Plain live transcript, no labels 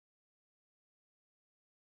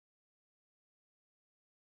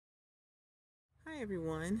Hi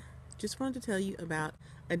everyone, just wanted to tell you about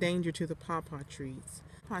a danger to the pawpaw trees.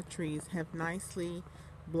 Pawpaw trees have nicely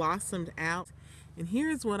blossomed out, and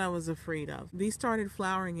here's what I was afraid of. These started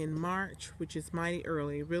flowering in March, which is mighty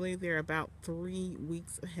early. Really, they're about 3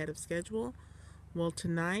 weeks ahead of schedule. Well,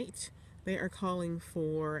 tonight they are calling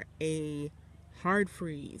for a hard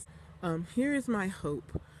freeze. Here is my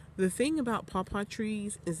hope. The thing about pawpaw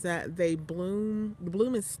trees is that the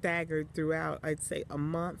bloom is staggered throughout, I'd say, a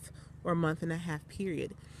month or a month and a half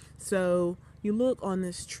period. So you look on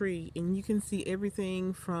this tree and you can see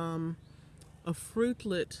everything from a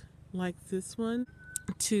fruitlet like this one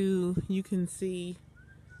to you can see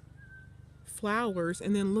flowers,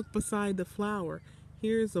 and then look beside the flower.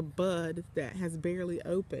 Here's a bud that has barely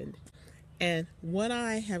opened. And what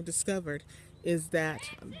I have discovered is that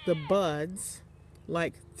the buds,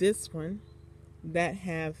 like this one, that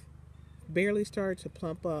have barely started to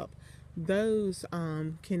plump up, those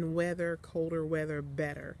can weather colder weather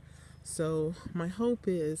better. So my hope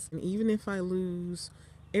is, even if I lose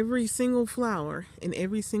every single flower and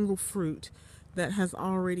every single fruit that has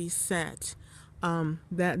already set,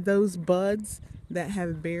 that those buds that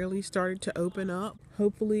have barely started to open up,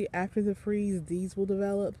 hopefully after the freeze, these will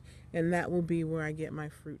develop, and that will be where I get my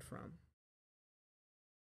fruit from.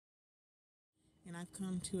 And I've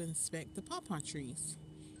come to inspect the pawpaw trees.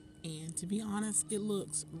 And to be honest, it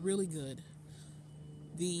looks really good.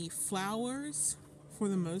 The flowers, for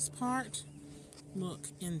the most part, look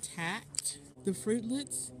intact. The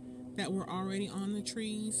fruitlets that were already on the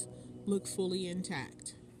trees look fully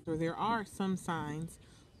intact. So there are some signs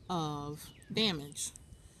of damage.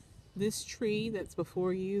 This tree that's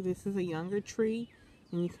before you, this is a younger tree,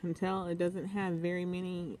 and you can tell it doesn't have very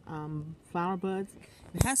many flower buds.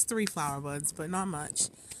 It has 3 flower buds, but not much.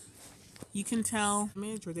 You can tell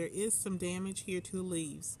there is some damage here to the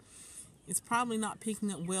leaves. It's probably not picking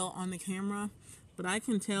up well on the camera, but I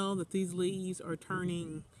can tell that these leaves are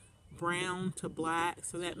turning brown to black,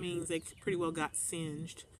 so that means they pretty well got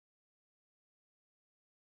singed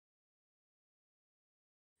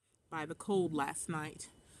by the cold last night.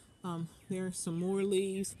 There are some more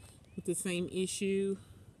leaves with the same issue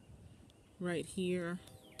right here.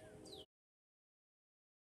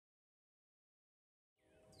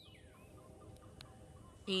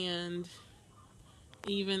 And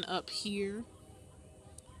even up here,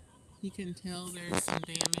 you can tell there's some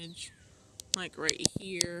damage, like right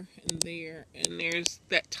here and there, and there's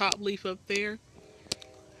that top leaf up there.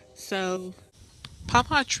 So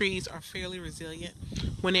pawpaw trees are fairly resilient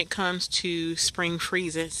when it comes to spring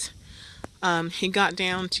freezes. It got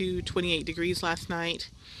down to 28 degrees last night,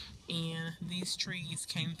 and these trees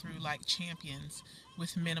came through like champions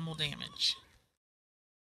with minimal damage.